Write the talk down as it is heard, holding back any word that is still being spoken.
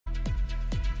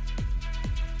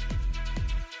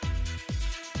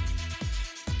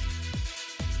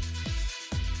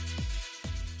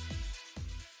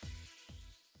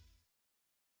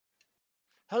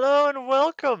Hello and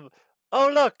welcome. Oh,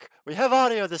 look, we have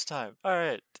audio this time. All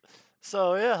right.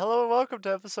 So, yeah, hello and welcome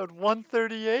to episode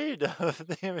 138 of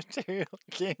the Immaterial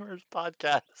Gamers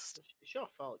podcast. It's your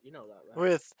fault, you know that, right?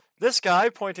 With this guy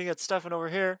pointing at Stefan over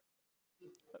here.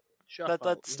 It's your fault,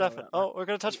 That's you know Stefan. that, man. Oh, we're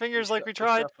going to touch fingers like we It's your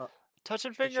tried. fault.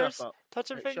 Touching It's your fingers. fault.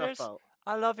 Touching It's your fingers. fault.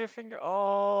 I love your finger.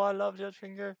 Oh, I love your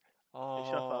finger. It's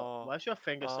your fault. Oh. Why is your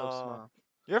finger so small?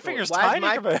 Your finger's why is tiny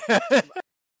my- compared.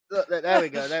 Look, there we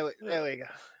go. There we go.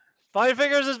 My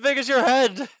finger's as big as your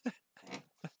head.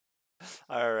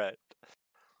 All right.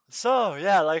 So,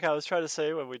 yeah, like I was trying to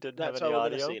say when we didn't That's have any all we're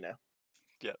audio. gonna see now.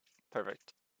 Yep,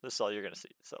 perfect. This is all you're going to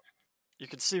see. So, you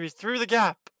can see me through the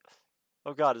gap.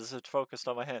 Oh, God, is it focused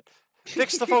on my hand?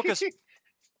 Fix the focus.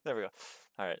 There we go.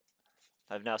 All right.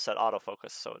 I've now set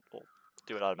autofocus, so it will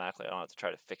do it automatically. I don't have to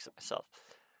try to fix it myself.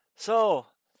 So,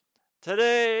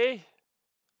 today,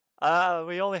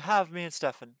 we only have me and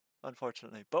Stefan,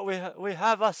 unfortunately. But we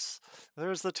have us.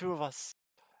 There's the two of us.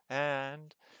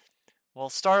 And we'll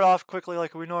start off quickly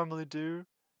like we normally do,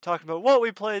 talking about what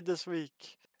we played this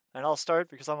week. And I'll start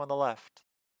because I'm on the left.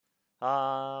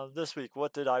 This week,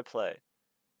 what did I play?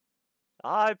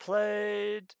 I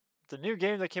played the new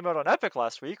game that came out on Epic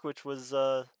last week, which was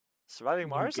Surviving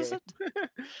Mars, is it?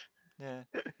 Yeah.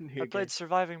 I played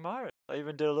Surviving Mars. I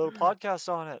even did a little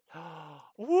podcast on it.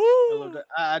 Woo!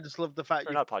 I just love the fact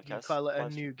Or you not podcast. call it a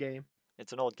new game.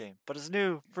 It's an old game, but it's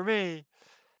new for me.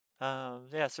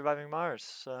 Yeah, Surviving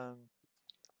Mars.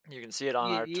 You can see it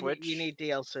on our Twitch. You need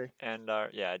DLC. And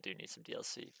yeah, I do need some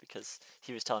DLC because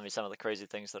he was telling me some of the crazy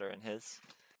things that are in his.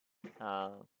 I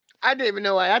didn't even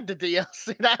know I had the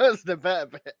DLC. That was the better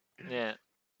bit. Yeah,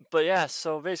 but yeah.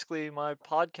 So basically, my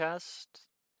podcast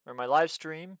or my live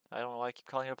stream. I don't know why I keep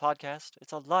calling it a podcast.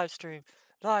 It's a live stream.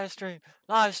 Live stream.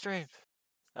 Live stream.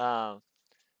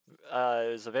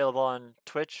 Is available on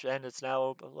Twitch and it's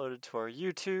now uploaded to our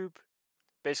YouTube.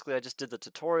 Basically, I just did the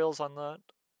tutorials on that,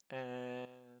 and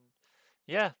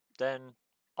yeah, then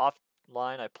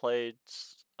offline I played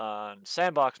on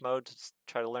sandbox mode to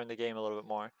try to learn the game a little bit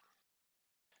more.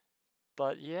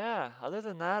 But yeah, other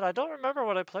than that, I don't remember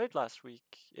what I played last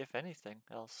week, if anything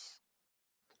else.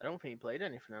 I don't think you played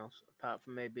anything else apart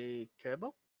from maybe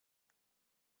Kerbal.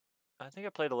 I think I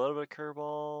played a little bit of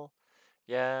Kerbal.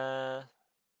 Yeah,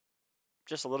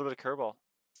 just a little bit of Kerbal.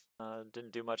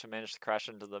 Didn't do much. I managed to crash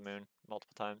into the moon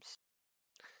multiple times.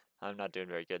 I'm not doing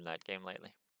very good in that game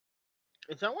lately.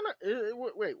 Is that one?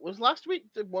 Wait, was last week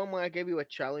the one where I gave you a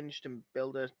challenge to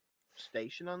build a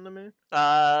station on the moon?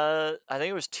 I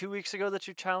think it was 2 weeks ago that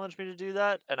you challenged me to do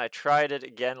that, and I tried it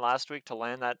again last week to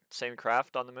land that same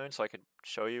craft on the moon so I could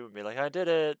show you and be like, I did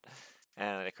it,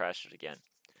 and I crashed it again.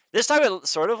 This time it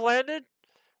sort of landed.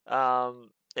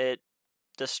 It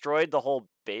destroyed the whole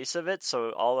base of it, so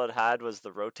all it had was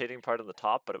the rotating part on the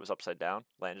top, but it was upside down,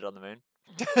 landed on the moon.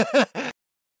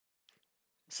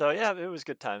 So yeah, it was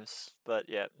good times, but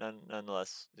yeah,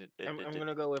 nonetheless, I'm going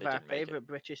to go with our favorite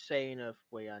British saying of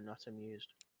 "We are not amused."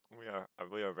 We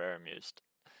are very amused.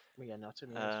 We are not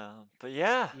amused. But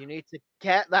yeah, you need to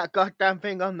get that goddamn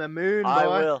thing on the moon, boy. I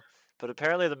will, but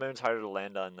apparently the moon's harder to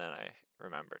land on than I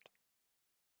remembered.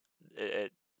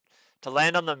 To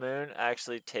land on the moon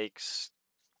actually takes.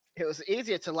 It was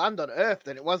easier to land on Earth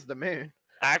than it was the moon.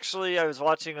 Actually, I was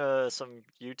watching some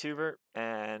YouTuber,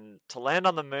 and to land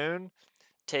on the moon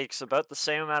takes about the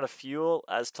same amount of fuel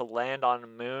as to land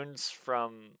on moons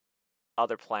from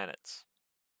other planets.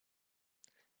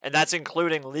 And that's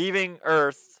including leaving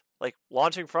Earth, like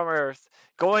launching from Earth,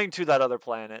 going to that other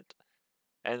planet,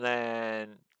 and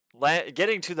then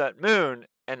getting to that moon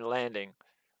and landing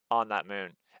on that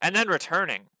moon. And then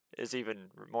returning is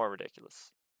even more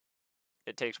ridiculous.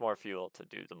 It takes more fuel to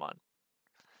do the Mun.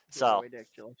 So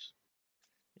ridiculous.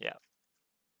 Yeah.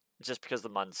 Just because the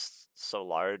Mun's so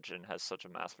large and has such a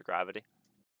massive gravity.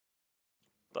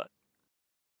 But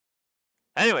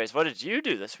anyways, what did you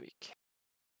do this week?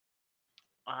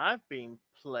 I've been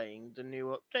playing the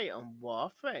new update on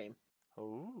Warframe.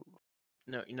 Ooh.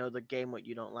 No, you know the game what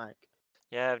you don't like.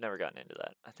 Yeah, I've never gotten into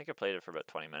that. I think I played it for about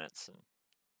 20 minutes and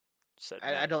said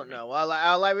I don't know.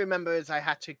 All I remember is I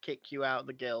had to kick you out of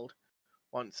the guild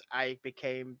once I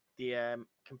became the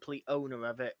complete owner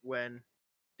of it when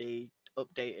they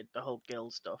updated the whole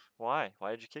guild stuff. Why?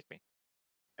 Why did you kick me?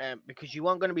 Because you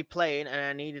weren't going to be playing, and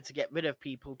I needed to get rid of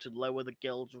people to lower the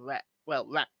guild's rank.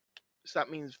 So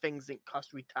that means things didn't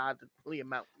cost retardedly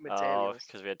amount of materials. Oh,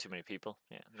 because we had too many people.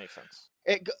 Yeah, makes sense.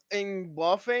 In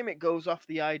Warframe, it goes off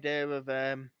the idea of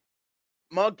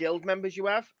more guild members you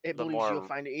have, it believes you'll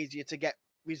find it easier to get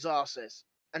resources.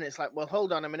 And it's like, well,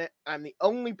 hold on a minute. I'm the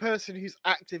only person who's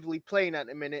actively playing at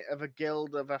the minute of a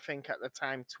guild of, I think at the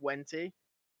time, 20.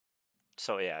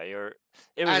 So yeah, it was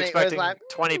And it was expecting like,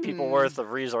 20 people worth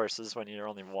of resources when you're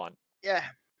only one. Yeah.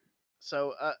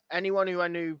 So anyone who I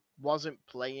knew wasn't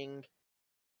playing,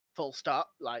 full stop,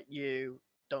 like you,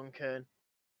 Duncan,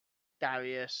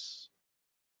 Darius,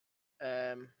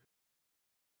 I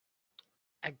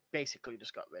basically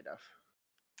just got rid of.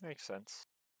 Makes sense.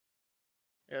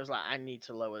 It was like, I need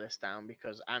to lower this down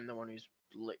because I'm the one who's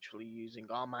literally using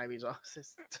all my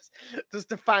resources just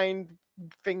to find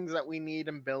things that we need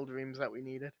and build rooms that we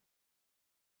needed.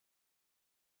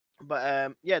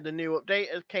 But yeah, the new update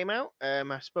came out.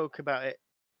 I spoke about it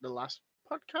the last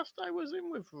podcast I was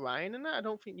in with Ryan and that. I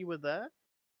don't think you were there.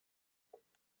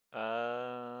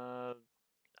 I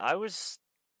was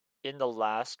in the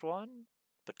last one,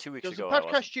 but 2 weeks ago There was a I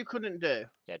wasn't. podcast you couldn't do.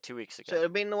 Yeah, 2 weeks ago. So it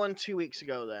had been the one 2 weeks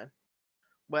ago then.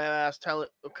 Where I was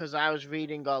because I was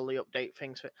reading all the update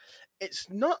things. It's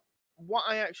not what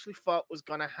I actually thought was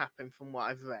going to happen from what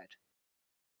I've read.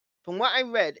 From what I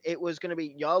read, it was going to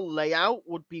be your layout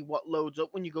would be what loads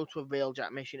up when you go to a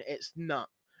railjack mission. It's not.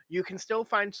 You can still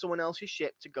find someone else's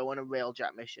ship to go on a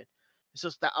railjack mission. It's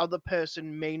just that other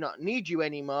person may not need you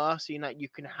anymore, seeing that you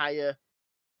can hire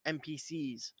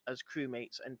NPCs as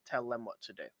crewmates and tell them what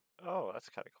to do. Oh, that's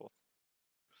kind of cool.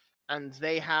 And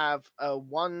they have a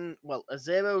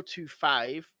 0 to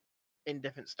 5 in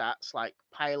different stats like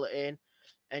piloting,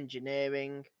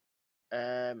 engineering,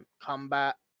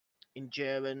 combat,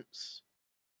 endurance,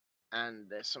 and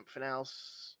there's something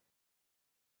else.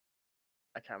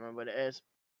 I can't remember what it is.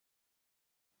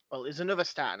 Well, there's another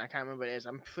stat, and I can't remember what it is.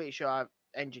 I'm pretty sure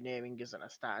engineering isn't a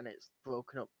stat, and it's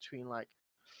broken up between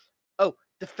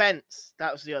defense.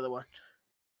 That was the other one.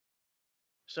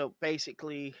 So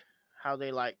basically, how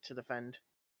they like to defend.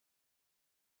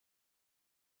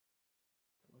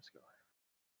 Let's go.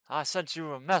 I sent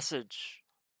you a message.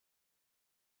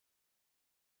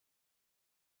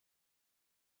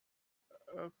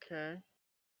 Okay.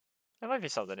 That might be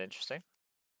something interesting.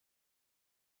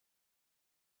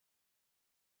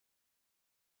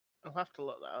 I'll have to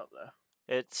look that up though.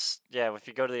 It's, yeah, if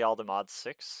you go to the Aldemod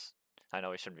 6, I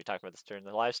know we shouldn't be talking about this during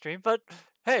the live stream, but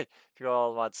hey, if you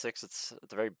go to Aldemod 6, it's at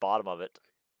the very bottom of it.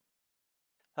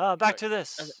 Back to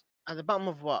this. At the bottom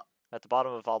of what? At the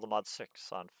bottom of Aldemod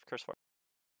 6 on CurseForge.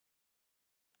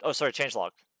 Oh, sorry,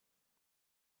 changelog.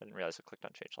 I didn't realize I clicked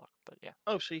on changelog, but yeah.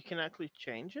 Oh, so you can actually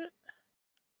change it?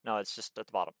 No, it's just at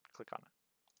the bottom. Click on it.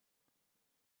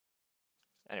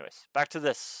 Anyways, back to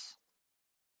this.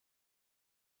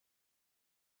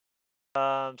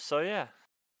 So yeah.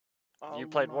 You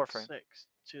played Warframe. 6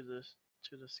 to the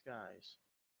skies.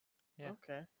 Yeah.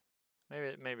 Okay.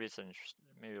 Maybe it's interesting.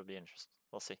 Maybe it'll be interesting.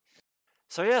 We'll see.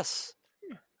 So yes.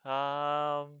 Is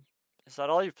that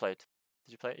all you played?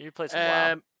 Did you play? You played some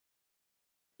WoW.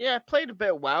 Yeah, I played a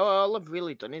bit of WoW. All I've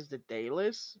really done is the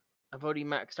dailies. I've already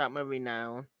maxed out my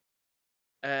renown.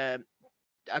 I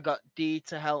got D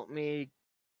to help me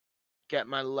get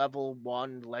my level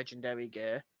 1 legendary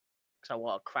gear because I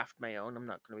want to craft my own. I'm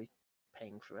not going to be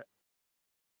paying for it.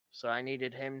 So I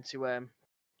needed him to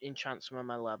enchant some of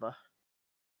my leather.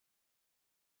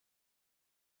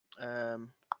 I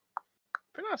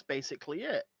think that's basically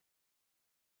it.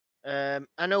 I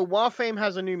know Warframe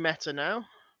has a new meta now.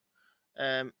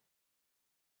 I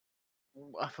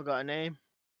forgot her name.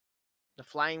 The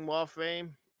Flying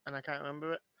Warframe, and I can't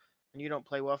remember it. And you don't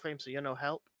play Warframe, so you're no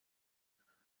help.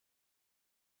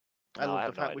 I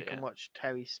love the fact we can watch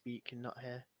Terry speak and not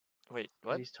hear. Wait,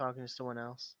 what? He's talking to someone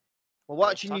else. We're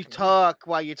watching you talk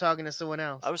while you're talking to someone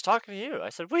else. I was talking to you. I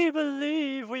said, "We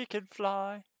believe we can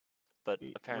fly." But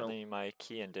apparently my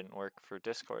key-in didn't work for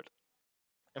Discord.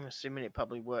 I'm assuming it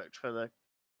probably worked for the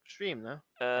stream, though.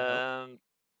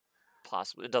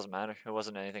 Possibly. It doesn't matter. It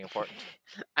wasn't anything important.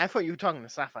 I thought you were talking to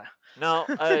Sapphire. No,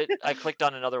 I clicked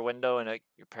on another window, and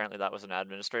apparently that was an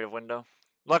administrative window.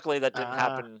 Luckily, that didn't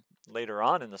happen later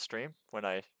on in the stream when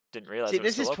I didn't realize. See,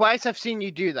 this is twice I've seen you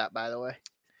do that, by the way.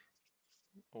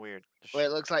 Weird. Where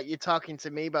it looks like you're talking to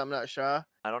me, but I'm not sure.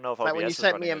 I don't know if like OBS when you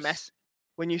sent me a message.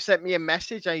 When you sent me a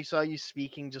message, I saw you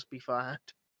speaking just beforehand.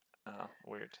 Oh,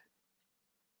 weird.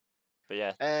 But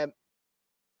yeah.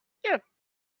 Yeah.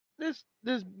 There's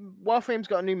Warframe's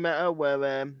got a new meta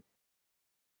where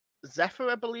Zephyr,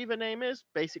 I believe her name is,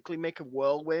 basically make a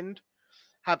whirlwind,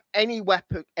 have any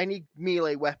weapon, any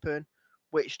melee weapon,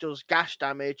 which does gash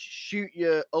damage, shoot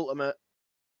your ultimate.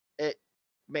 It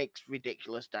makes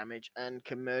ridiculous damage and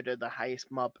can murder the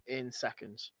highest mob in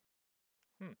seconds.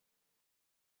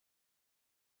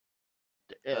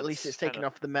 At least it's taken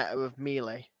off the meta of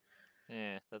melee.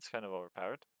 Yeah, that's kind of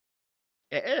overpowered.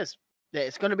 It is.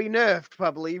 It's going to be nerfed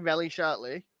probably really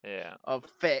shortly. Yeah. Or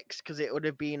fixed because it would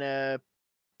have been a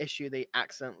issue they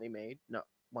accidentally made. No,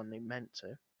 when they meant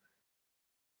to.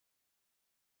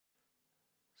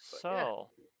 So,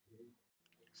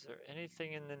 is there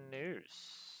anything in the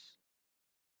news?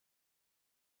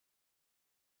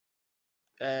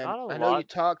 Not a I know you lot.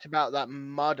 talked about that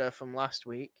modder from last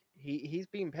week. He's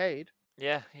been paid.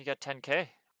 Yeah, he got 10K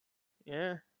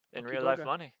Yeah. in Lucky real life bugger.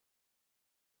 money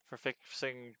for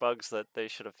fixing bugs that they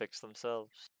should have fixed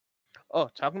themselves. Oh,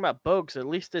 talking about bugs, at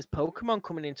least there's Pokemon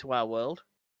coming into our world.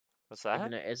 What's that?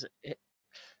 Even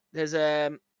there's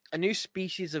a new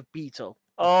species of beetle.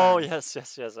 they Oh, found.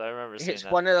 yes. I remember seeing It's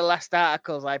that. one of the last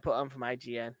articles I put on from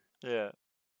IGN. Yeah.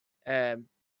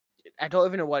 I don't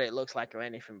even know what it looks like or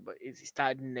anything, but he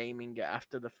started naming it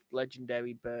after the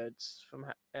legendary birds from.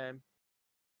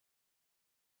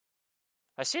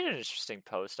 I seen an interesting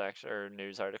post, actually, or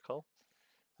news article.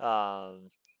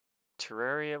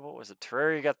 Terraria, what was it?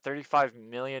 Terraria got 35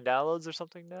 million downloads or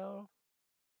something now?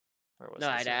 Or was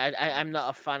No, this I'm not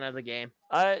a fan of the game.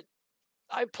 I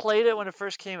played it when it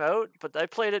first came out, but I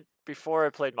played it before I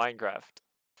played Minecraft.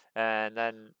 And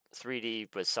then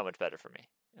 3D was so much better for me.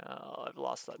 Oh, I've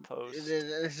lost that post.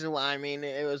 This is what I mean.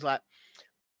 It was like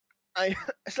I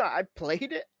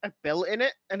played it, I built in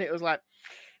it, and it was like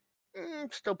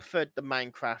still preferred the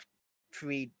Minecraft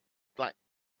three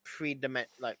third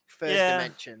Yeah,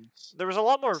 dimensions there was a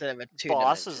lot more instead of a two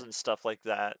bosses dimension. and stuff like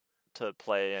that to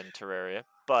play in Terraria,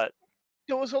 but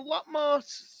There was a lot more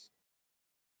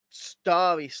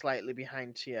story slightly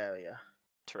behind Terraria.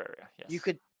 Terraria, yes. You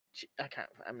could. I can't.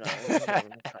 I'm not.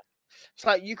 It's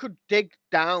like you could dig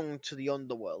down to the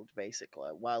underworld basically,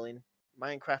 while in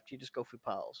Minecraft you just go through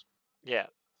portals. Yeah,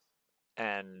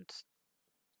 and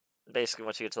basically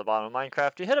once you get to the bottom of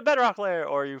Minecraft, you hit a bedrock layer,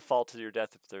 or you fall to your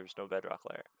death if there's no bedrock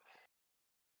layer.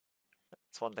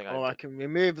 That's one thing Or I can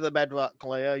remove the bedrock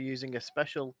layer using a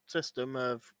special system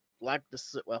of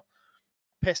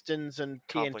pistons and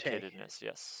TNT complicatedness,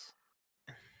 yes.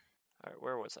 All right,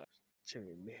 where was I? to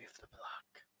remove the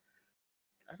block.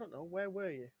 I don't know, where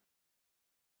were you?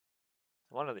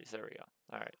 One of these. There we go.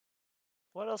 All right.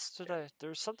 What else did I?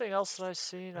 There's something else that I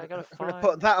seen. I gotta I'm gonna find.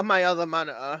 put that on my other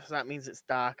monitor, so that means it's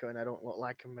darker and I don't look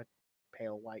like I'm a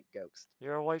pale white ghost.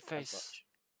 You're a white as face. much.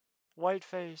 White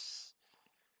face.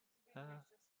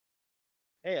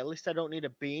 Hey, at least I don't need a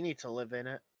beanie to live in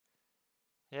it.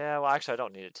 Yeah, well, actually, I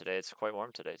don't need it today. It's quite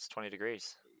warm today. It's 20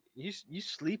 degrees. You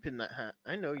sleep in that hat.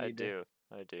 I know you do.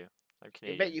 I do. I'm I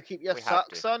Canadian. bet you keep your We have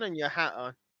socks to. on and your hat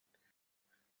on.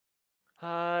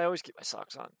 I always keep my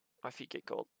socks on. My feet get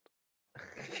cold.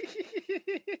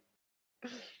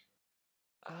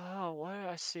 Oh, what?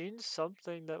 I seen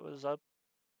something that was up,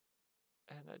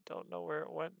 and I don't know where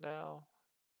it went now.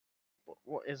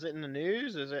 What is it in the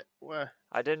news? Is it where?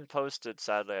 I didn't post it,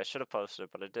 sadly. I should have posted it,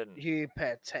 but I didn't. You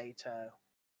potato.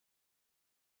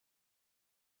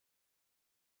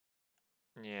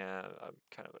 Yeah, I'm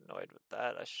kind of annoyed with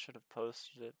that. I should have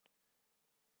posted it.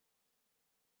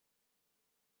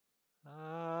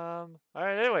 All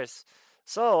right, anyways.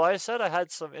 So I said I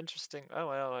had some interesting. Oh,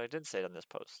 well, I didn't say it on this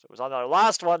post. It was on our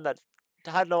last one that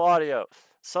had no audio.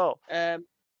 So,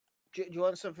 Do you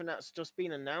want something that's just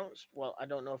been announced? Well, I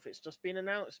don't know if it's just been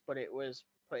announced, but it was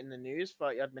put in the news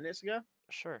 40 odd minutes ago.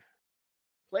 sure.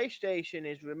 PlayStation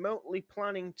is remotely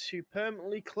planning to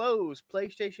permanently close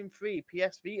PlayStation 3,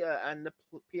 PS Vita, and the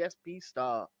PSP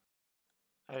Store.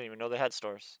 I didn't even know they had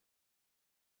stores.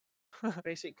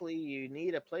 Basically, you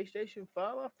need a PlayStation 4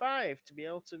 or 5 to be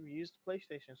able to use the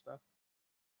PlayStation stuff.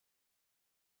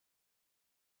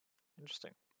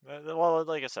 Interesting. Well,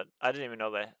 like I said, I didn't even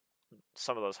know that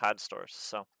some of those had stores.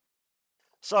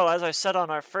 So as I said on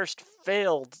our first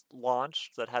failed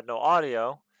launch that had no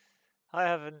audio, I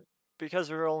haven't, because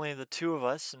we're only the two of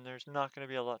us and there's not going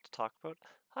to be a lot to talk about,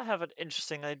 I have an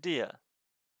interesting idea.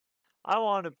 I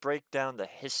want to break down the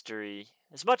history,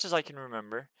 as much as I can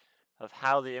remember, of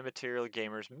how the Immaterial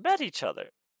gamers met each other.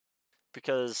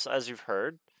 Because, as you've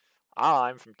heard,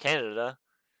 I'm from Canada,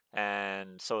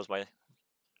 and so is my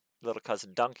little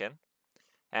cousin Duncan,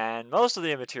 and most of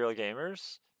the Immaterial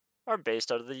gamers are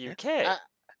based out of the UK.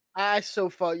 I so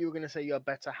thought you were going to say your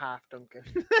better half, Duncan.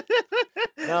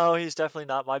 No, he's definitely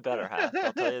not my better half,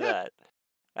 I'll tell you that.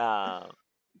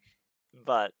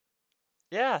 But,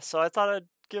 yeah, so I thought I'd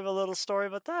give a little story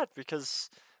about that, because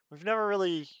we've never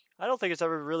really, I don't think it's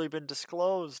ever really been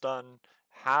disclosed on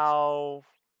how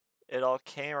it all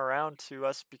came around to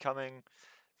us becoming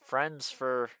friends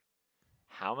for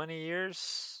how many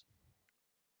years?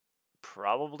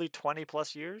 Probably 20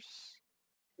 plus years?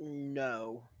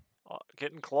 No.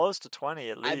 Getting close to 20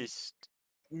 at I've least.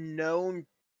 known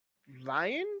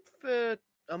Ryan for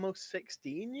almost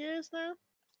 16 years now.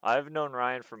 I've known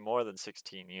Ryan for more than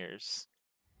 16 years.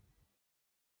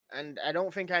 and I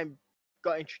don't think I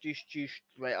got introduced to you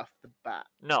straight off the bat.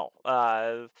 No,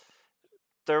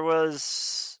 there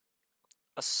was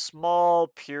a small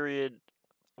period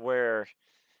where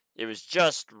it was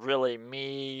just really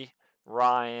me,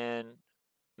 Ryan,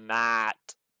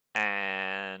 Matt,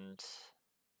 and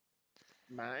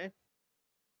Martin?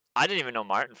 I didn't even know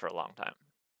Martin for a long time.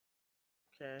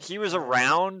 Okay. He was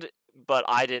around, but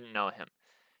I didn't know him.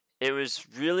 It was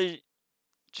really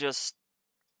just.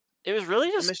 I'm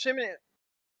assuming it.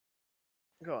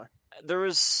 Go on. It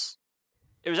was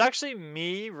actually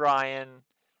me, Ryan,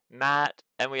 Matt,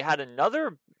 and we had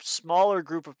another smaller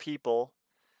group of people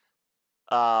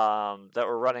that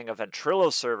were running a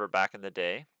Ventrilo server back in the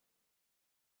day.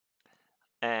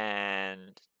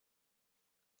 And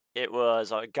it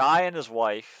was a guy and his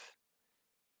wife,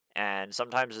 and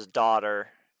sometimes his daughter,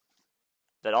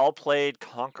 that all played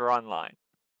Conquer Online.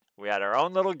 We had our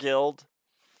own little guild,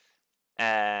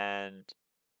 and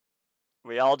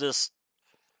we all just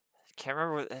can't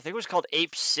remember. I think it was called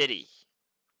Ape City.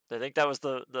 I think that was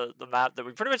the map that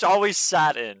we pretty much always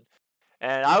sat in.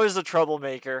 And I was the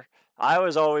troublemaker. I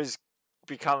was always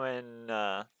becoming.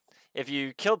 If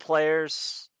you kill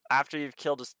players after you've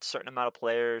killed a certain amount of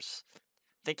players, I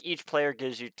think each player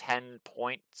gives you 10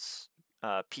 points,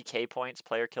 PK points,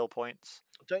 player kill points.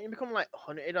 Don't you become like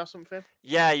hunted or something?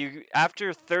 Yeah, you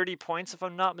after 30 points, if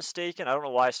I'm not mistaken. I don't know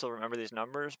why I still remember these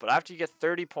numbers, but after you get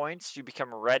 30 points, you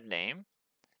become a red name,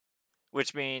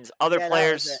 which means other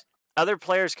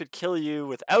players could kill you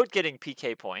without getting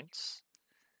PK points.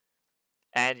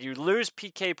 And you lose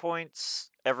PK points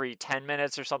every 10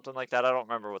 minutes or something like that. I don't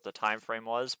remember what the time frame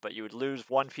was, but you would lose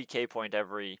 1 PK point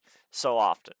every so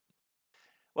often.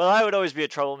 Well, I would always be a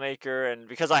troublemaker, and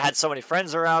because I had so many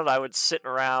friends around, I would sit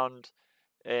around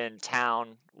in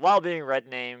town while being red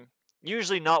name.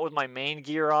 Usually not with my main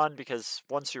gear on, because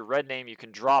once you're red name, you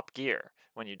can drop gear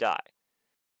when you die.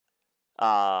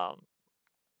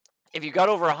 If you got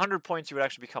over 100 points, you would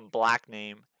actually become black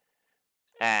name,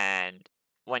 and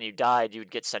when you died, you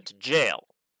would get sent to jail.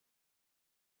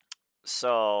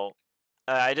 So,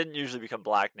 I didn't usually become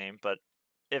black name, but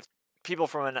if people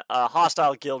from a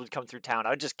hostile guild would come through town,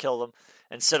 I would just kill them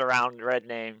and sit around red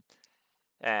name,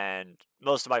 and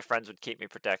most of my friends would keep me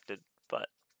protected. But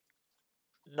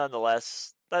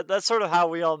nonetheless, that's sort of how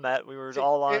we all met. We were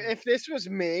all on. If this was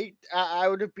me, I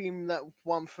would have been that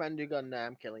one friend who gone, "Nah,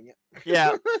 I'm killing you."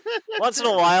 Yeah, once in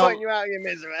a while. Putting you out of your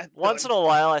misery. Once in a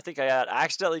while, I think I got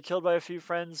accidentally killed by a few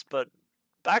friends, but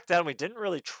back then we didn't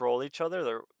really troll each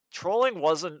other. Trolling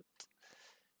wasn't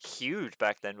huge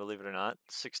back then, believe it or not.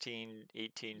 16,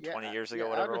 18, 20 years ago,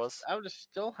 whatever it was. I would have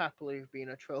still happily been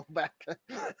a troll back then.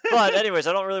 But anyways,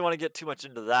 I don't really want to get too much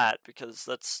into that, because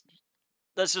that's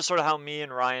just sort of how me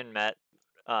and Ryan met.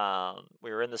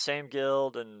 We were in the same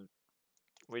guild, and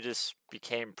we just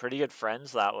became pretty good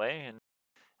friends that way. And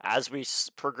as we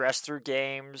progressed through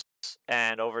games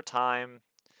and over time,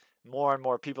 more and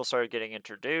more people started getting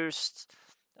introduced.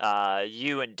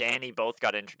 You and Danny both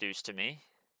got introduced to me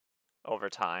over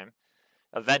time.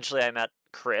 Eventually, I met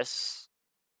Chris.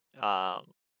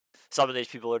 Some of these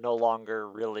people are no longer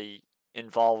really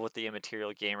involved with the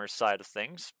Immaterial Gamer side of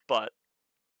things, but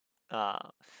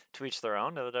to each their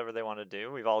own, whatever they want to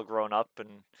do. We've all grown up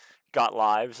and got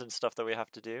lives and stuff that we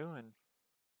have to do, and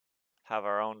have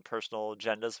our own personal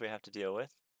agendas we have to deal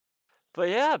with. But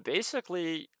yeah,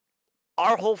 basically,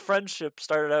 our whole friendship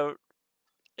started out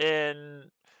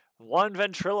in one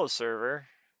Ventrilo server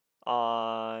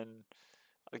on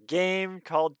a game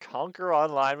called Conquer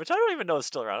Online, which I don't even know is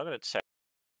still around. I'm going to check.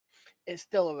 It's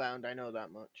still around, I know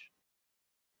that much.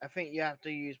 I think you have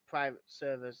to use private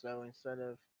servers, though, instead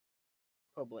of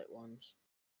public ones.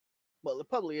 Well, there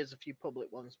probably is a few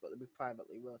public ones, but they'll be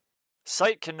privately run.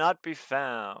 Site cannot be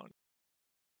found.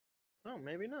 Oh,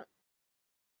 maybe not.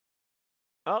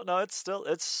 Oh, no,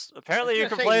 it's apparently you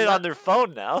can play it on their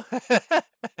phone now. I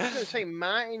was going to say,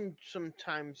 Martin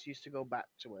sometimes used to go back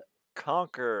to it.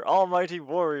 Conquer, Almighty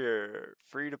Warrior,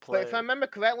 free to play. But if I remember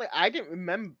correctly, I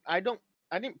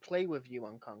didn't play with you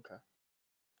on Conquer.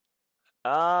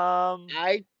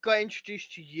 I got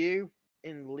introduced to you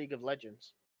in League of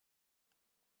Legends.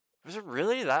 Was it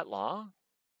really that long?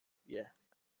 Yeah.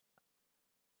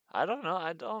 I don't know.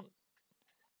 I don't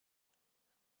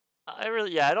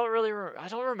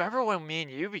remember when me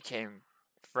and you became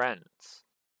friends.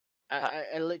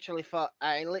 I literally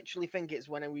think it's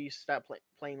when we used to start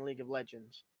playing League of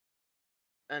Legends,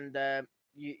 and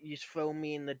you throw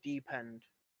me in the deep end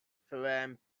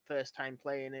for first time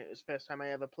playing. It was the first time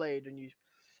I ever played, and you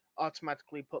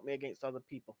automatically put me against other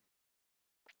people.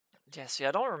 Yeah, see,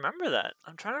 I don't remember that.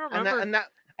 I'm trying to remember.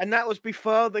 And that was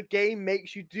before the game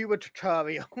makes you do a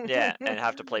tutorial. Yeah, and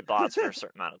have to play bots for a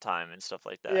certain amount of time and stuff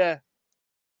like that. Yeah.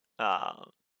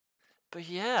 But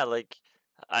yeah, like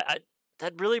I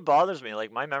that really bothers me.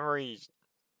 Like my memory,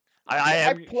 I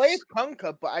am played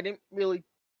Conquer, but I didn't really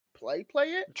play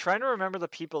it. trying to remember the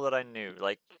people that I knew.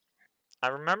 Like I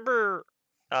remember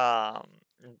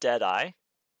Deadeye,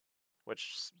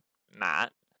 which is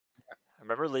Matt. I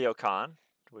remember Leo Khan,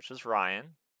 which is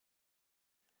Ryan.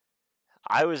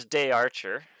 I was Day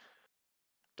Archer.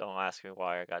 Don't ask me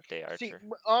why I got Day Archer. See,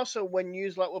 also when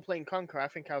you were playing Conquer, I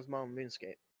think I was more on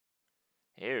RuneScape.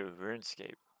 Ew,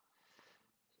 RuneScape.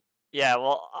 Yeah,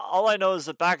 well, all I know is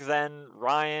that back then,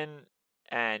 Ryan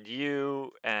and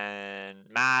you and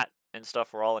Matt and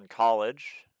stuff were all in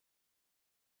college.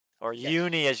 Or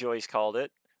uni, as you always called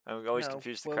it. I always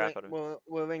confused the crap out of it.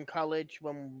 We're in college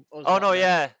when... Oh, no,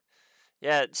 yeah.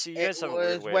 Yeah, see, you guys have a weird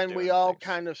way of doing when we all things.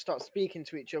 kind of stopped speaking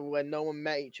to each other, when no one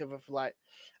met each other for like...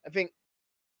 I think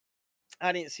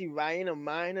I didn't see Ryan or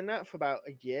mine and that for about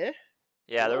a year.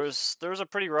 Yeah, there was a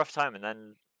pretty rough time, and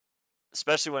then...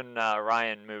 Especially when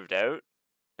Ryan moved out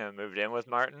and moved in with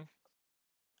Martin.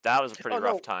 That was a pretty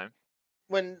rough time.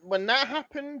 When that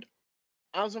happened,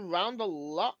 I was around a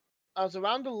lot. I was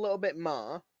around a little bit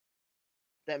more.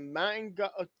 Then Martin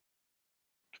got a...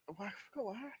 I forgot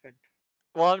what happened.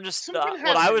 Well, I'm just...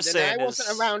 what I was saying I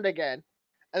wasn't around again.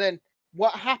 And then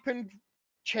what happened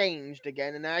changed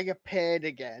again, and I appeared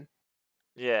again.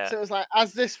 Yeah. So it was like,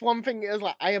 as this one thing, it was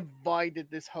like, I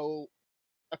avoided this whole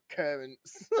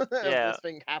occurrence of this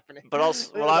thing happening. But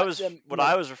also, what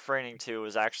I was referring to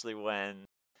was actually when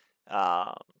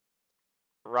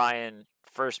Ryan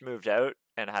first moved out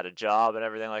and had a job and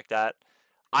everything like that.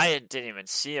 I didn't even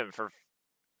see him for,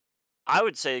 I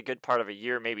would say, a good part of a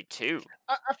year, maybe 2.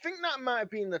 I think that might have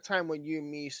been the time when you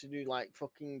and me used to do like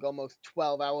fucking almost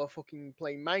 12-hour fucking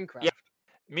playing Minecraft. Yeah.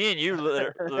 Me and you,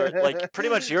 like, pretty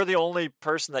much you're the only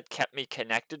person that kept me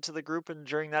connected to the group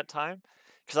during that time.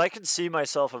 Because I could see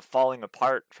myself of falling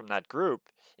apart from that group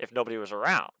if nobody was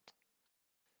around.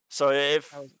 So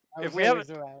if we haven't,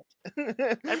 around.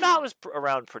 And Matt was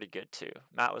around pretty good too.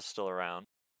 Matt was still around.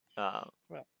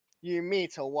 You and me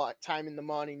till what time in the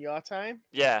morning your time?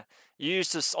 Yeah, you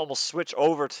used to almost switch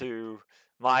over to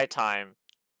my time,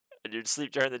 and you'd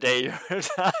sleep during the day your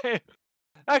time.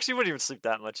 Actually, you wouldn't even sleep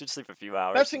that much. You'd sleep a few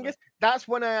hours. Best thing is, that's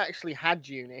when I actually had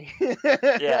uni.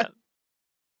 Yeah.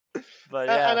 But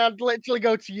yeah. And I'd literally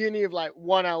go to uni of like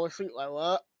 1 hour sleep, like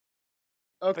what?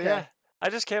 Okay. But yeah, I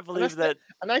just can't believe that.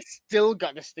 And I still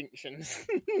got distinctions.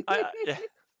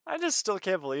 I just still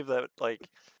can't believe that, like,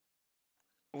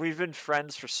 we've been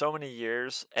friends for so many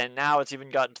years, and now it's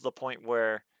even gotten to the point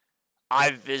where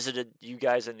I've visited you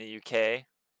guys in the UK,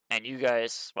 and you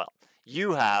guys, well,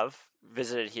 you have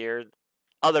visited here.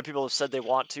 Other people have said they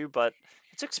want to, but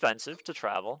it's expensive to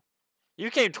travel.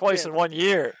 You came twice in 1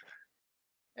 year.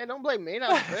 Hey, don't blame me.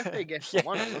 That was a birthday gift for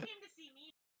one of them.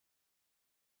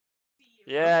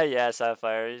 Yeah,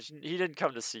 Sapphire. He didn't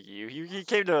come to see you. He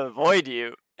came to avoid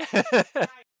you.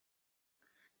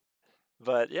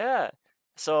 But yeah,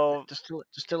 so just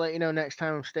to let you know, next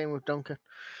time I'm staying with Duncan.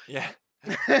 Yeah.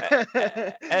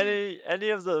 Any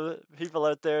of the people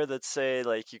out there that say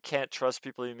like you can't trust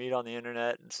people you meet on the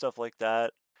internet and stuff like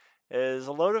that is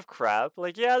a load of crap.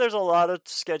 Like, yeah, there's a lot of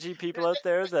sketchy people out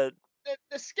there that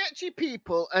the sketchy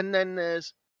people, and then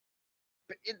there's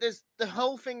the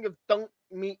whole thing of don't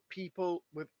meet people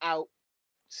without.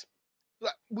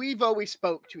 Like, we've always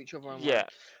spoke to each other online. Yeah,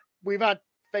 we've had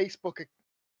Facebook.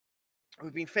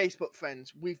 We've been Facebook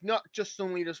friends. We've not just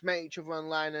suddenly just met each other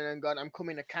online and then gone, I'm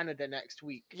coming to Canada next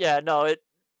week. Yeah, no,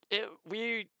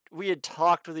 we had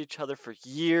talked with each other for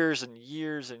years and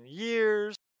years and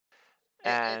years.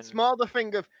 And it's more the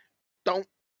thing of don't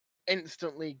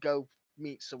instantly go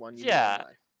meet someone. Yeah.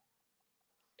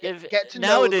 Get to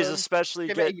nowadays, know them, especially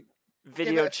get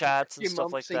video chats and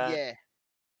stuff like that. Yeah.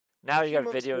 Now you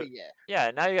got video.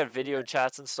 Yeah, now you got video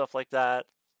chats and stuff like that,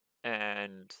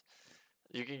 and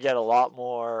you can get a lot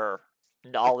more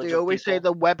knowledge. They always say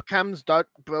the webcam's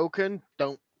broken.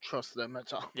 Don't trust them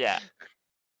at all. Yeah.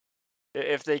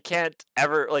 If they can't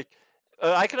ever, like,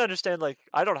 I can understand, like,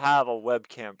 I don't have a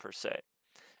webcam per se,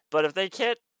 but if they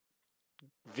can't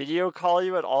video call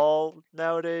you at all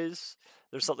nowadays,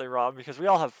 there's something wrong, because we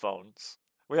all have phones.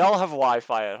 We all have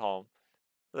Wi-Fi at home.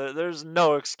 There's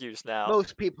no excuse now.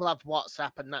 Most people have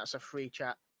WhatsApp, and that's a free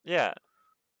chat. Yeah.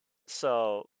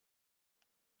 So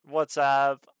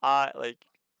WhatsApp, like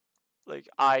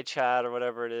iChat or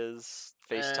whatever it is,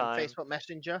 FaceTime, Facebook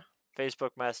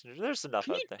Messenger. There's enough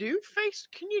out there. Can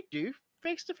you do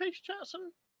face-to-face chats?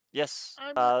 Yes.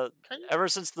 Ever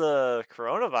since the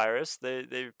coronavirus,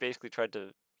 they've basically tried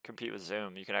to compete with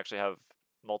Zoom. You can actually have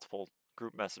multiple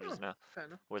group messages now Fair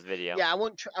enough. with video. Yeah, I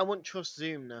won't trust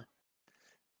Zoom now.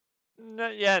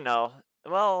 No.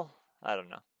 Well, I don't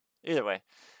know. Either way.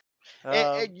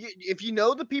 If you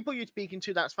know the people you're speaking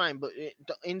to, that's fine. But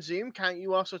in Zoom, can't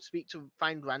you also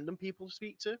find random people to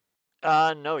speak to?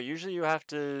 No. Usually you have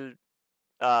to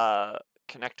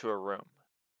connect to a room.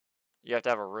 You have to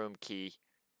have a room key,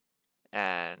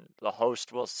 and the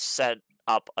host will set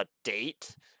up a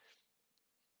date,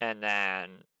 and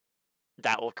then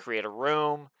that will create a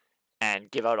room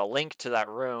and give out a link to that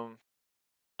room.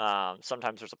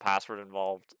 Sometimes there's a password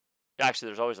involved. Actually,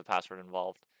 there's always a password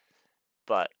involved.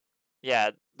 But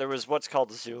yeah, there was what's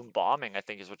called Zoom bombing, I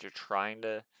think is what you're trying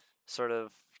to sort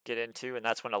of get into, and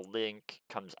that's when a link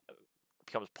becomes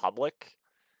public.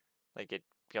 Like it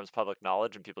becomes public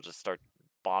knowledge and people just start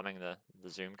bombing the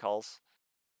Zoom calls.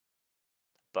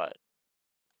 But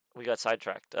we got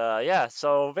sidetracked. Yeah,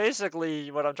 so basically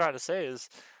what I'm trying to say is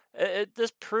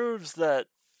this proves that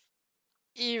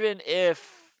even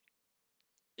if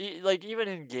even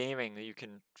in gaming you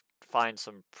can find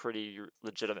some pretty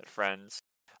legitimate friends.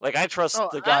 Like I trust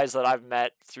the guys that I've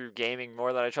met through gaming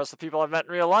more than I trust the people I've met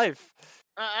in real life.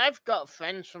 I've got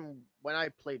friends from when I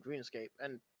played RuneScape,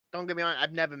 and don't get me wrong,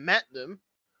 I've never met them,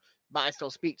 but I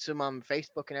still speak to them on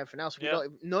Facebook and everything else.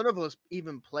 None of us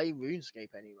even play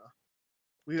RuneScape anymore.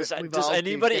 Does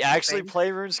anybody actually play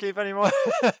RuneScape anymore?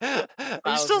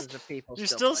 Thousands of people you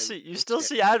still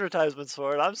see advertisements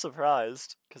for it. I'm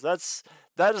surprised because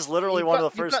that is literally one of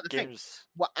the first games.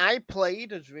 What I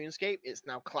played as RuneScape is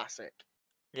now classic.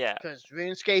 Yeah, because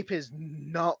RuneScape is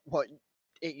not what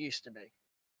it used to be.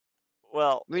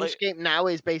 Well, RuneScape now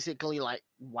is basically like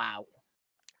WoW.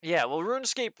 Yeah, well,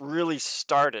 RuneScape really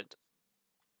started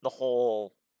the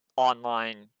whole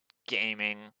online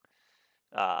gaming,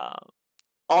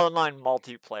 online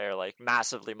multiplayer, like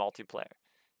massively multiplayer.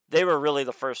 They were really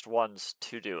the first ones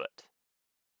to do it.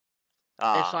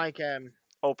 It's like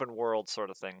open world sort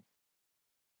of thing.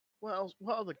 Well,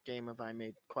 what other game have I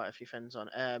made quite a few friends on?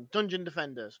 Dungeon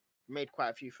Defenders. Made quite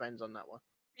a few friends on that one.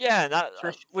 Yeah, that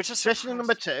which is especially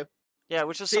number 2. Yeah,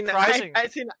 which is surprising.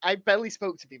 I barely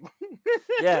spoke to people.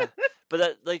 Yeah,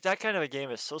 but that kind of a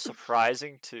game is so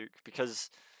surprising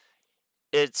because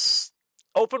it's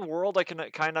open world. I can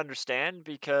kind of understand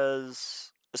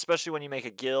because especially when you make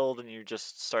a guild and you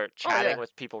just start chatting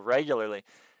with people regularly.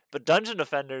 But Dungeon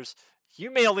Defenders, you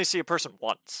may only see a person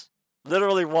once,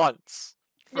 literally once.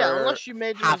 Yeah, unless you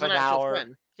made them as an actual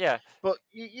friend. Yeah, but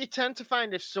you tend to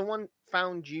find if someone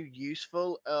found you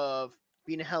useful of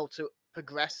being able to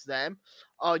progress them,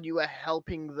 or you are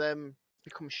helping them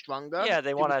become stronger. Yeah,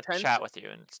 they want to chat with you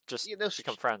and just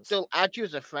become friends. They'll add you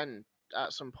as a friend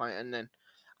at some point, and then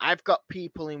I've got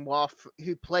people in WoW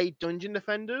who play Dungeon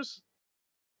Defenders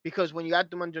because when you add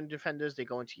them on Dungeon Defenders, they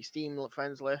go into your Steam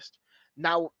friends list.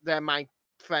 Now they're my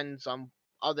friends on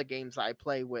other games that I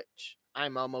play, which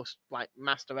I'm almost like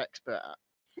master expert at.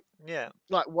 Yeah.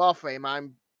 Like Warframe,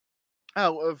 I'm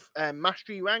out of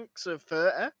mastery ranks of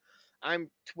 30. I'm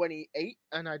 28,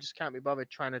 and I just can't be bothered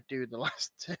trying to do the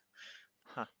last 2.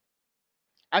 Huh.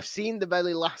 I've seen the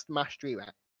very last mastery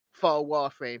rank for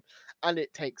Warframe, and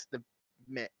it takes the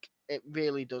mick. It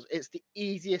really does. It's the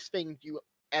easiest thing you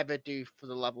ever do for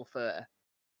the level 30.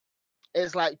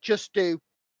 It's like, just do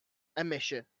a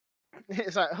mission.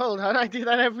 It's like, hold on, I do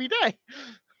that every day.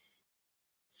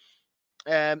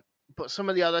 But some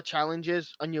of the other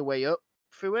challenges on your way up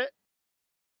through it,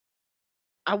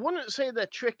 I wouldn't say they're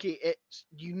tricky. It's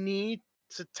you need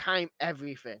to time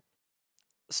everything.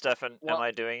 Stefan, am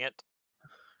I doing it?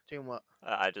 Doing what?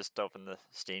 I just opened the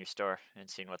Steam store and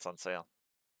seen what's on sale.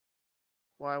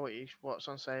 Why? What's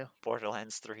on sale?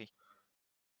 Borderlands 3.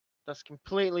 That's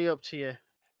completely up to you.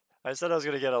 I said I was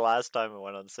going to get it last time it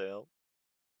went on sale.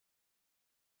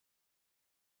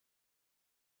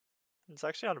 It's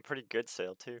actually on a pretty good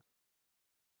sale, too.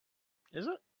 Is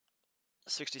it?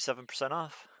 67%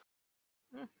 off.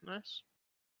 Nice.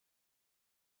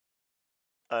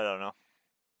 I don't know.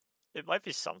 It might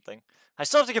be something. I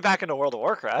still have to get back into World of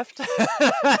Warcraft.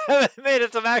 I haven't made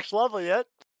it to max level yet.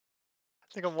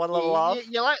 I think I'm 1 level off.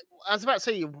 You're like, I was about to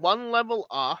say, you're 1 level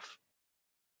off,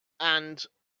 and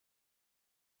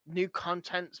new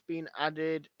content's being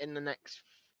added in the next,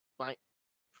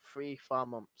 3-4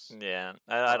 months. Yeah,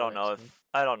 I don't know,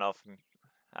 man.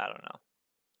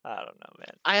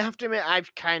 I have to admit,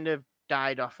 I've kind of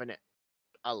died off in it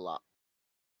a lot.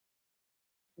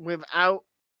 Without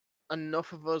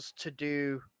enough of us to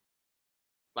do,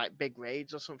 big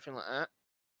raids or something like that,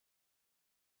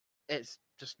 it's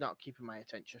just not keeping my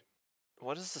attention.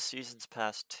 What is the Seasons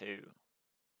Pass 2?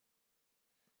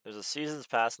 There's a Seasons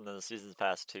Pass and then the Seasons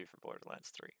Pass 2 for Borderlands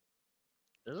 3.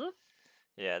 Is it?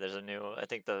 Yeah, there's a new. I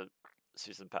think the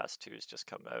Season Pass 2 has just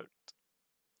come out.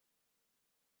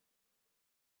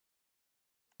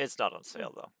 It's not on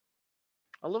sale though.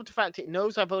 I love the fact it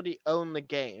knows I've already owned the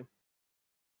game.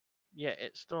 Yeah,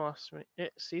 it still asks me.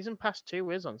 Season Pass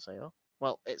 2 is on sale.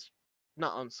 Well, it's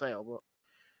not on sale, but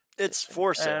It's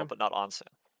for sale, but not on sale.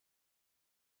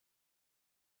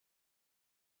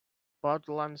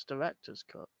 Borderlands Director's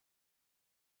Cut.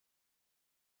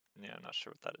 Yeah, I'm not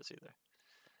sure what that is either.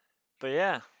 But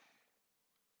yeah.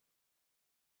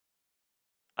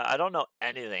 I don't know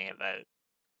anything about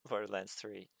Borderlands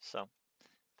 3, so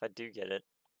if I do get it.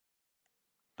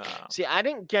 See, I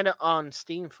didn't get it on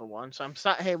Steam for one, so I'm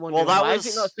sat here wondering that why was,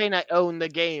 is it not saying I own the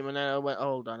game? And then I went,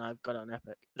 hold on, I've got it on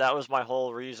Epic. That was my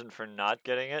whole reason for not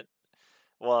getting it.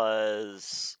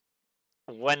 Was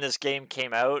when this game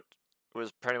came out,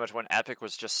 was pretty much when Epic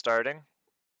was just starting.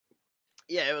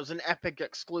 Yeah, it was an Epic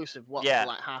exclusive. For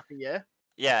like half a year?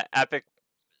 Yeah, Epic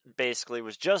basically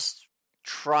was just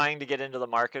trying to get into the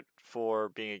market for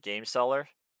being a game seller,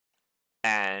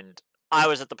 and I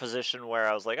was at the position where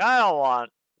I was like, I don't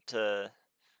want to,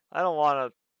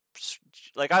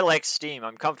 like, I like Steam.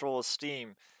 I'm comfortable with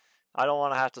Steam. I don't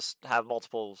want to have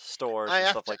multiple stores and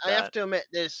stuff like that. I have to admit,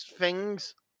 there's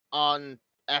things on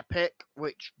Epic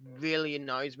which really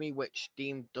annoys me, which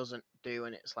Steam doesn't do,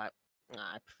 and it's like, nah,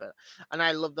 I prefer. And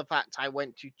I love the fact I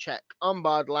went to check on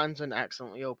Borderlands and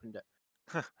accidentally opened it.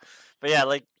 But yeah,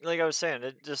 like I was saying,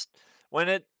 it just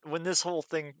when this whole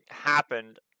thing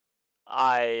happened,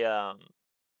 I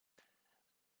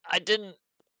didn't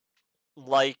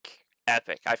like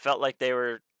Epic. I felt like they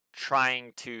were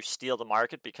trying to steal the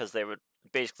market because they would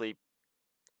basically,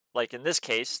 like in this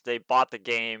case, they bought the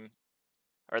game,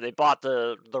 or they bought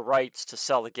the rights to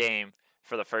sell the game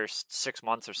for the first 6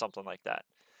 months or something like that,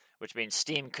 which means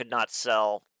Steam could not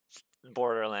sell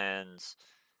Borderlands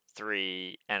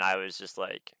 3, and I was just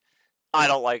like, I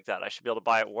don't like that. I should be able to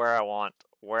buy it where I want,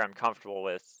 where I'm comfortable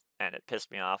with, and it pissed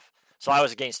me off. So I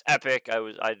was against Epic.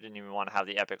 I didn't even want to have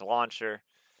the Epic launcher.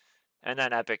 And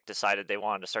then Epic decided they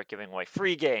wanted to start giving away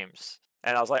free games.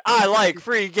 And I was like, I like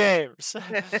free games.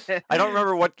 I don't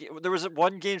remember there was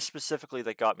one game specifically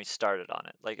that got me started on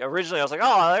it. Like originally I was like,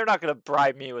 oh, they're not going to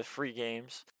bribe me with free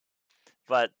games.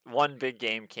 But one big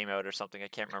game came out or something. I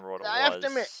can't remember what it was. I have to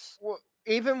admit,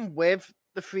 even with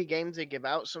the free games they give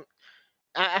out,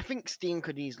 I think Steam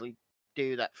could easily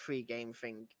do that free game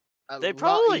thing. They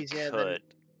probably could.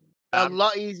 A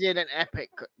lot easier than Epic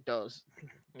does.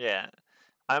 Yeah.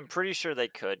 I'm pretty sure they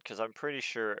could, because I'm pretty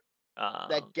sure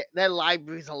their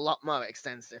library's a lot more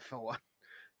extensive for one.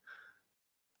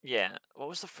 Yeah. What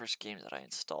was the first game that I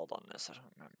installed on this? I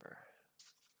don't remember.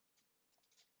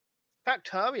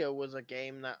 Factorio was a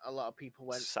game that a lot of people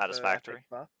went Satisfactory?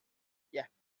 for. Yeah.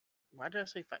 Why did I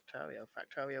say Factorio?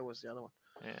 Factorio was the other one.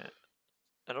 Yeah.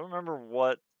 I don't remember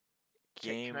what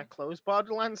game. Can I close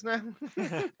Borderlands now?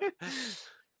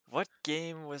 What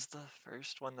game was the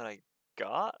first one that I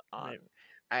got on?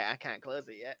 I can't close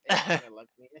it yet. It's gonna lock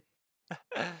me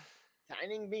in.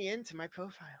 Signing me into my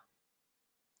profile.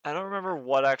 I don't remember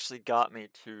what actually got me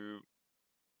to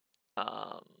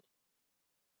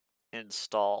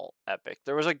install Epic.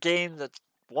 There was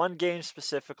one game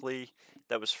specifically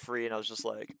that was free, and I was just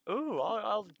like, "Ooh,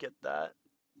 I'll get that."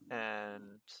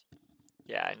 And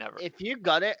yeah, I never. If you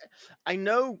got it, I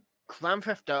know Grand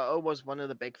Theft Auto was one of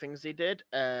the big things they did.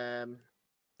 I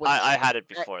had it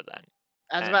before then.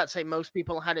 I was about to say most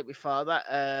people had it before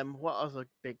that. What other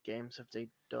big games have they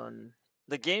done?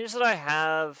 The games that I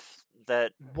have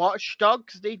that Watch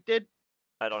Dogs they did.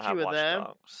 I don't have Watch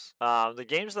Dogs. The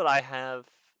games that I have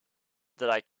that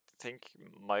I think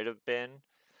might have been,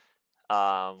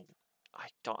 I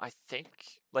think,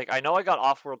 like, I know I got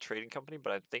Off-World Trading Company,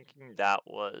 but I'm thinking that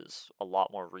was a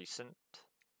lot more recent.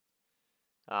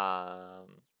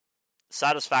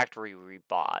 Satisfactory we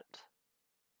bought.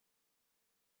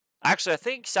 Actually, I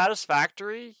think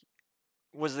Satisfactory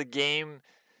was the game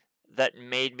that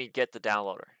made me get the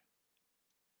downloader.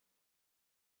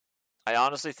 I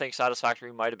honestly think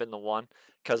Satisfactory might have been the one,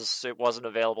 because it wasn't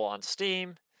available on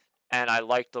Steam, and I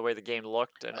liked the way the game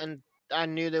looked. And I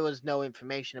knew there was no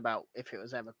information about if it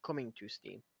was ever coming to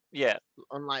Steam. Yeah.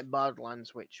 Unlike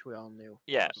Borderlands, which we all knew.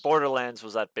 Yeah, Borderlands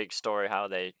was that big story, how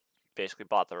they basically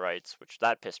bought the rights, which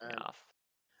that pissed me off.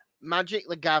 Magic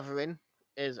the Gathering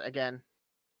is, again...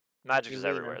 Magic is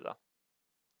everywhere, though.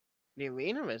 The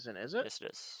Arena isn't, is it? Yes,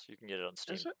 it is. You can get it on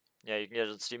Steam. Is it? Yeah, you can get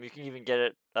it on Steam. You can even get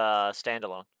it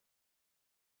standalone.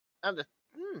 I'm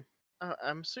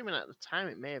assuming at the time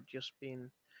it may have just been...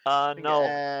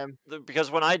 No, because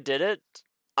when I did it,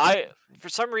 For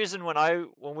some reason, when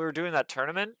we were doing that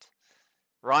tournament,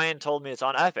 Ryan told me it's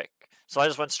on Epic. So I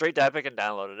just went straight to Epic and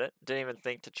downloaded it. Didn't even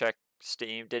think to check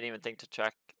Steam. Didn't even think to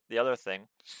check the other thing.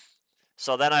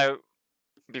 So then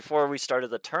before we started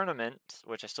the tournament,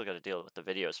 which I still got to deal with the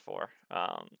videos for,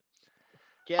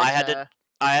 Yeah,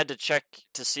 I had to check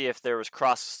to see if there was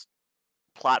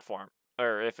cross-platform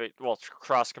or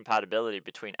cross compatibility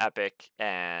between Epic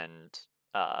and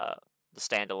the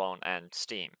standalone and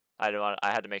Steam. I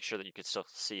had to make sure that you could still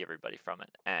see everybody from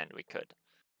it, and we could.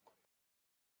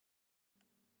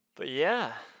 But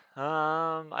yeah,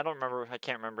 I don't remember. I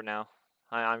can't remember now.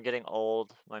 I'm getting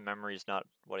old. My memory's not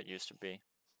what it used to be.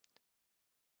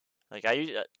 Like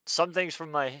some things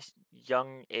from my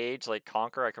young age, like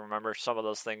Conquer, I can remember some of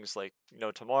those things, like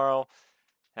No Tomorrow,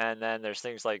 and then there's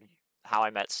things like How I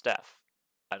Met Steph.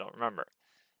 I don't remember.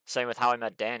 Same with How I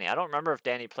Met Danny. I don't remember if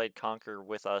Danny played Conquer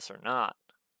with us or not,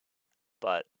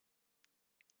 but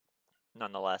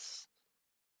nonetheless,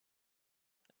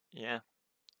 yeah,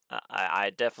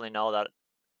 I definitely know that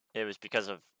it was because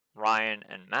of Ryan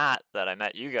and Matt that I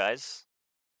met you guys.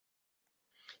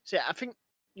 See, I think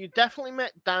you definitely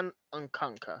met Dan on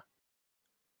Conquer.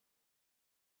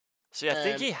 See, I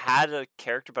think he had a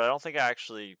character, but I don't think I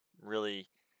actually really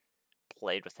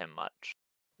played with him much.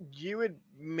 You and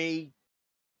me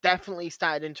definitely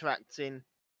started interacting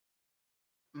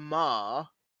more.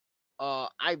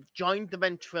 I've joined the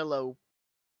Ventrilo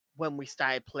when we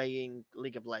started playing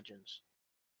League of Legends.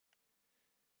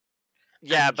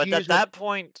 Yeah, And but at that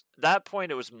point,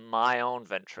 it was my own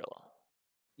Ventrilo.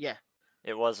 Yeah.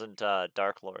 It wasn't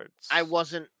Dark Lord's. I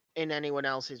wasn't in anyone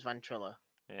else's Ventrilo.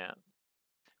 Yeah.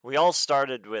 We all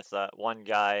started with one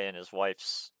guy and his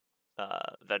wife's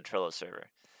Ventrilo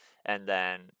server. And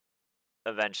then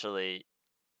eventually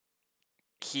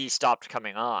he stopped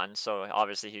coming on. So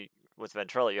obviously with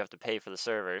Ventrilo, you have to pay for the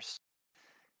servers.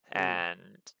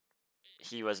 And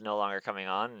he was no longer coming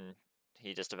on. And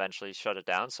he just eventually shut it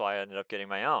down. So I ended up getting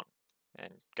my own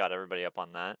and got everybody up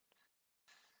on that.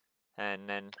 And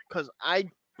then because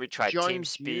we tried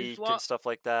TeamSpeak and stuff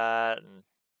like that, and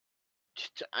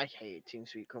I hated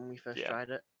TeamSpeak when we first tried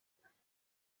it.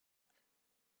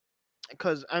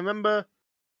 Because I remember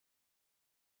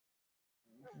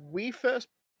we first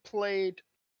played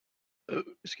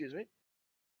excuse me,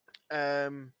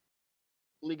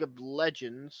 League of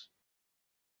Legends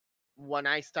when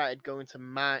I started going to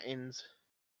Martin's.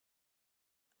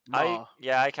 I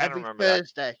kind of remember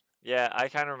Thursday. That. Yeah, I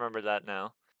kind of remember that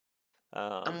now.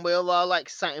 And we were all like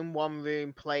sat in one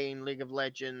room playing League of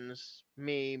Legends.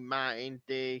 Me, Martin,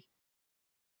 D.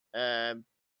 I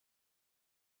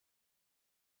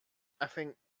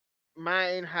think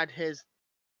Martin had his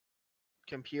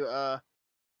computer.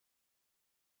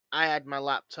 I had my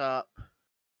laptop.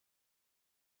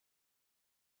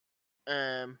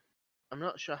 I'm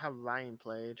not sure how Ryan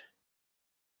played.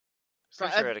 So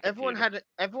everyone had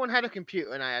a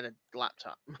computer and I had a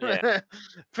laptop. Yeah.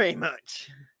 Pretty much.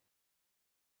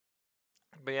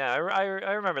 But yeah, I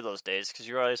remember those days because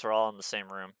you guys were all in the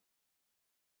same room.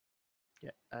 Yeah,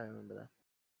 I remember that.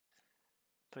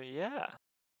 But yeah.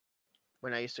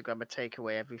 When I used to grab a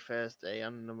takeaway every Thursday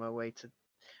on my way to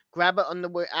grab it on the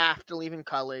way after leaving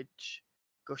college,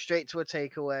 go straight to a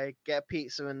takeaway, get a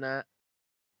pizza and that.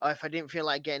 Or if I didn't feel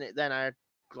like getting it then, I'd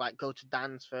like go to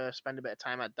Dan's first, spend a bit of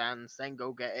time at Dan's, then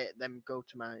go get it, then go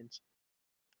to mine's.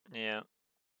 Yeah.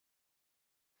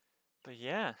 But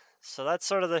yeah, so that's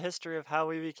sort of the history of how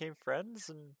we became friends,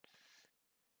 and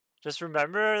just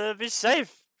remember to be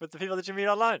safe with the people that you meet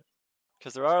online,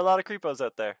 because there are a lot of creepos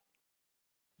out there.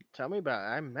 Tell me about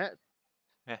it. I met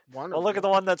one. Well, look at the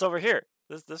one that's over here.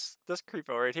 This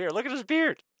creepo right here. Look at his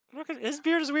beard. Look at his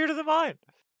beard is weirder than mine.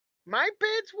 My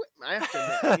beard's. I have to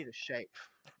admit, I need a shape.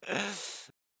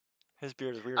 His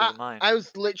beard is weirder than mine. I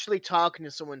was literally talking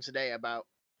to someone today about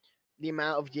the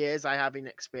amount of years I have in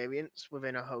experience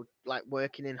within like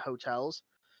working in hotels,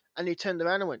 and he turned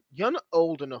around and went, "You're not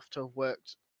old enough to have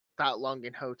worked that long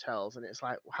in hotels." And it's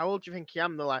like, how old do you think I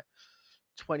am? They're like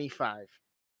 25.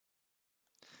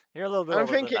 You're a little bit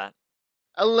older than that.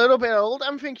 A little bit old.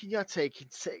 I'm thinking you're taking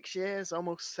 6 years,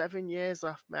 almost 7 years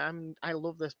off, man. I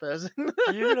love this person.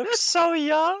 You look so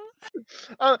young.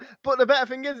 But the better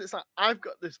thing is, it's like, I've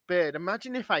got this beard.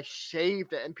 Imagine if I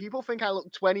shaved it and people think I look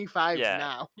 25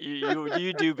 now.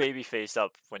 you do baby face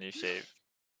up when you shave.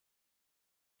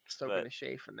 Still going to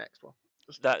shave for next one.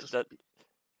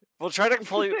 We'll try to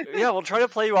play. We'll try to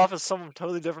play you off as some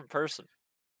totally different person.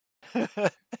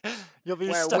 You'll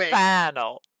be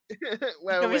Stefano.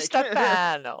 You'll be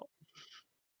Stefano.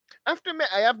 I have to admit,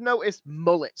 I have noticed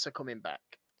mullets are coming back.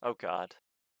 Oh God.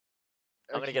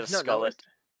 I'm gonna get a skullet.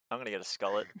 I'm gonna get a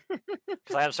skullet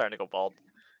because I am starting to go bald.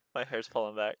 My hair's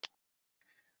pulling back.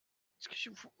 It's 'cause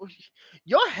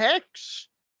your hair.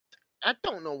 I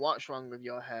don't know what's wrong with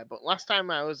your hair, but last time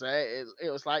I was there, it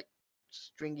was like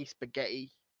stringy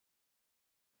spaghetti.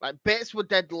 Like bits were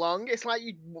dead long. It's like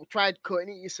you tried cutting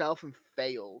it yourself and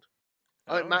failed.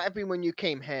 Or it might have been when you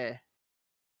came here.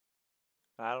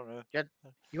 I don't know.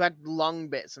 You had long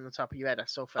bits on the top of your head. I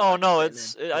so felt. Oh like no,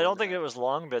 I don't think it it was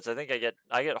long bits. I think I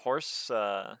get horse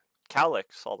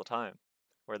cowlicks all the time,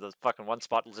 where the fucking one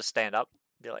spot will just stand up,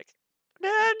 and be like,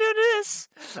 "Man, do this.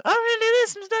 I'm gonna do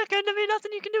this. There's not gonna be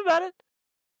nothing you can do about it."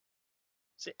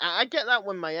 See, I get that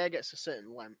when my hair gets a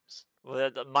certain length.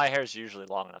 Well, my hair's usually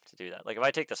long enough to do that. Like if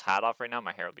I take this hat off right now,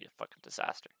 my hair will be a fucking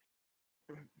disaster.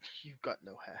 You've got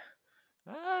no hair.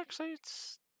 Actually,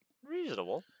 it's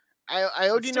reasonable. I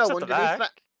already It know sticks at the underneath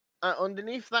back.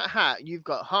 underneath that hat you've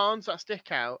got horns that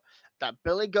stick out, that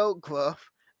billy goat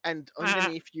gruff, and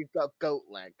underneath you've got goat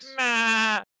legs.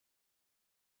 Meh.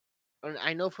 And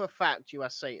I know for a fact you are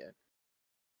Satan.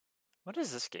 What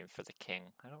is this game for the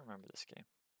king? I don't remember this game.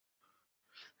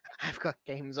 I've got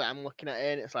games that I'm looking at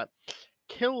here and it's like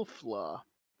Kill Floor.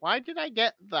 Why did I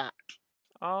get that?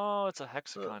 Oh, it's a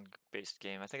hexagon-based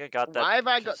game. I think I got that. Why have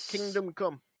I got because- Kingdom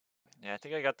Come? Yeah, I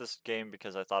think I got this game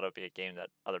because I thought it would be a game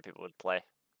that other people would play,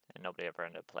 and nobody ever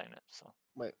ended up playing it. So,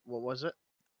 Wait, what was it?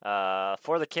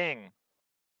 For the king.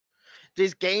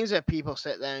 There's games that people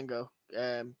sit there and go,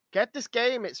 get this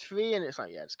game, it's free, and it's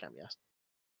like, yeah, this can't be asked.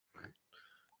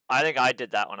 I think I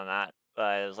did that one on that.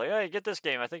 I was like, hey, get this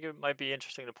game. I think it might be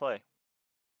interesting to play.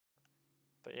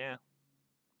 But yeah.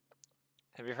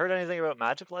 Have you heard anything about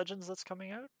Magic Legends that's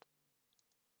coming out?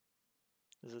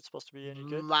 Is it supposed to be any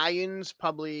good? Ryan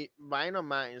or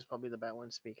Martin is probably the better one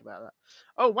to speak about that.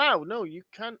 Oh wow, no, you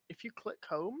can't. If you click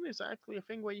home, there's actually a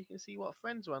thing where you can see what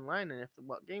friends are online and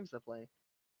what games they're playing.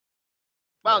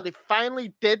 Wow, Yeah. they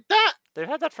finally did that. They've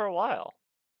had that for a while.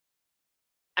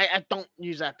 I don't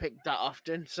use Epic that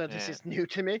often, so this Yeah. is new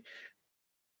to me.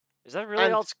 Is that really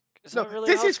And- how it's? Is No, that really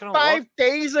this how is it's gonna 5 look?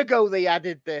 days ago they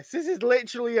added this. This is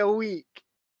literally a week.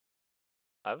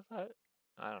 I don't know.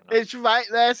 It's right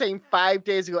there saying 5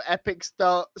 days ago. Epic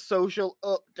Start social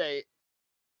update.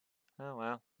 Oh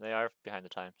well, they are behind the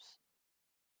times.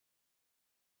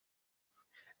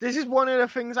 This is one of the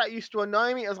things that used to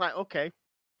annoy me. I was like, okay,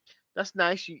 that's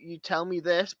nice. You tell me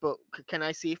this, but can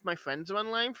I see if my friends are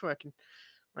online so I can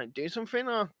like do something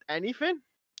or anything?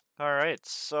 All right,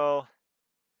 so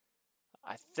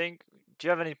I think. Do you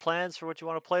have any plans for what you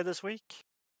want to play this week?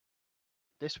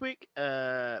 This week,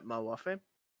 my Warframe.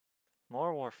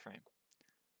 More Warframe.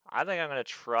 I think I'm gonna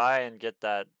try and get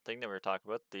that thing that we were talking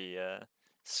about, the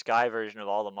Sky version of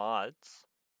all the mods.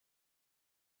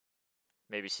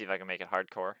 Maybe see if I can make it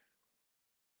hardcore.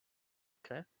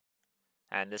 Okay.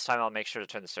 And this time I'll make sure to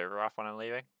turn the server off when I'm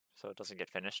leaving, so it doesn't get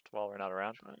finished while we're not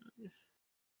around.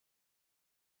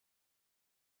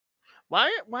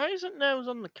 Why isn't those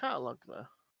on the catalog though?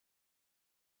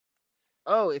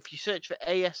 Oh, if you search for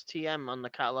ASTM on the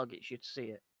catalog, it should see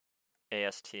it.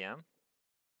 ASTM?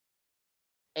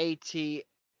 ATMS.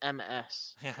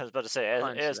 Yeah, I was about to say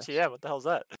Fine, so ASTM. What the hell's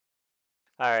that?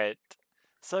 Alright.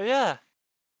 So yeah.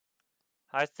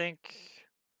 I think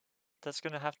that's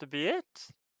gonna have to be it.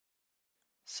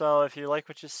 So if you like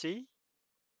what you see,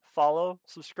 follow,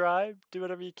 subscribe, do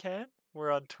whatever you can.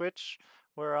 We're on Twitch,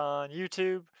 we're on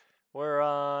YouTube, we're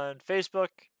on Facebook,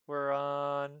 we're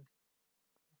on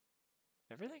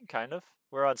everything, kind of.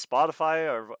 We're on Spotify.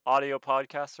 Our audio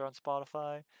podcasts are on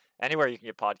Spotify. Anywhere you can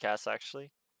get podcasts,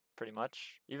 actually, pretty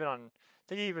much. Even on, I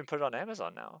think you even put it on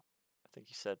Amazon now. I think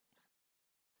you said.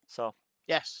 So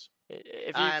Yes. if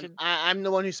you can, I'm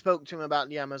the one who spoke to him about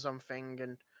the Amazon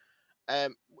thing,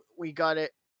 and we got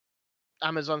it.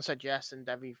 Amazon said yes, and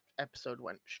every episode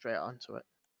went straight onto it.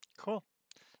 cool.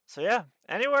 So yeah,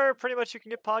 anywhere pretty much you can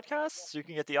get podcasts. You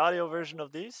can get the audio version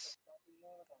of these.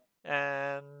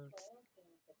 And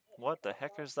what the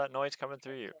heck is that noise coming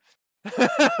through you?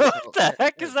 What the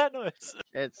heck is that noise?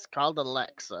 It's called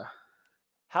Alexa.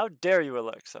 How dare you,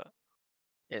 Alexa?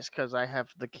 It's because I have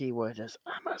the keyword as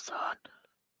Amazon.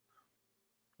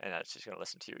 And that's just gonna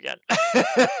listen to you again.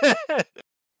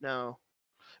 No.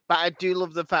 But I do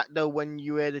love the fact, though, when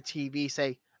you hear the TV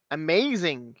say,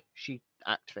 amazing, she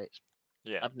activates.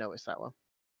 Yeah. I've noticed that one.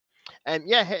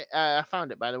 Yeah, I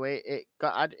found it, by the way. It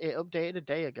updated a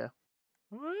day ago.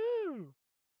 Woo!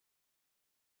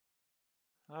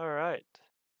 All right.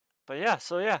 But yeah,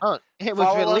 so yeah. Oh, it was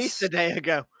Follow released us. a day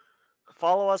ago.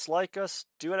 Follow us, like us,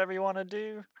 do whatever you want to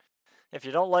do. If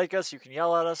you don't like us, you can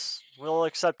yell at us. We'll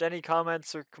accept any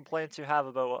comments or complaints you have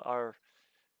about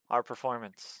our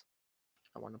performance.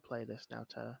 I want to play this now,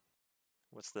 Tyler.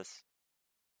 What's this?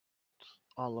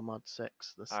 All the mod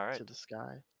 6 All right. to the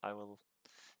sky. I will.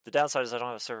 The downside is I don't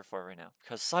have a server for it right now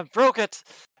because I broke it.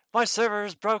 My server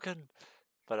is broken,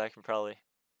 but I can probably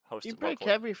host You it break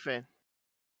locally. everything.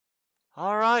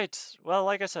 All right. Well,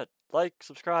 like I said, like,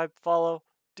 subscribe, follow,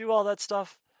 do all that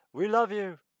stuff. We love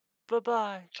you. Bye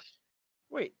bye.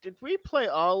 Wait, did we play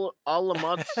all the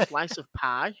mods Slice of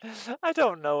Pie? I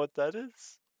don't know what that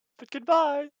is, but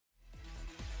goodbye.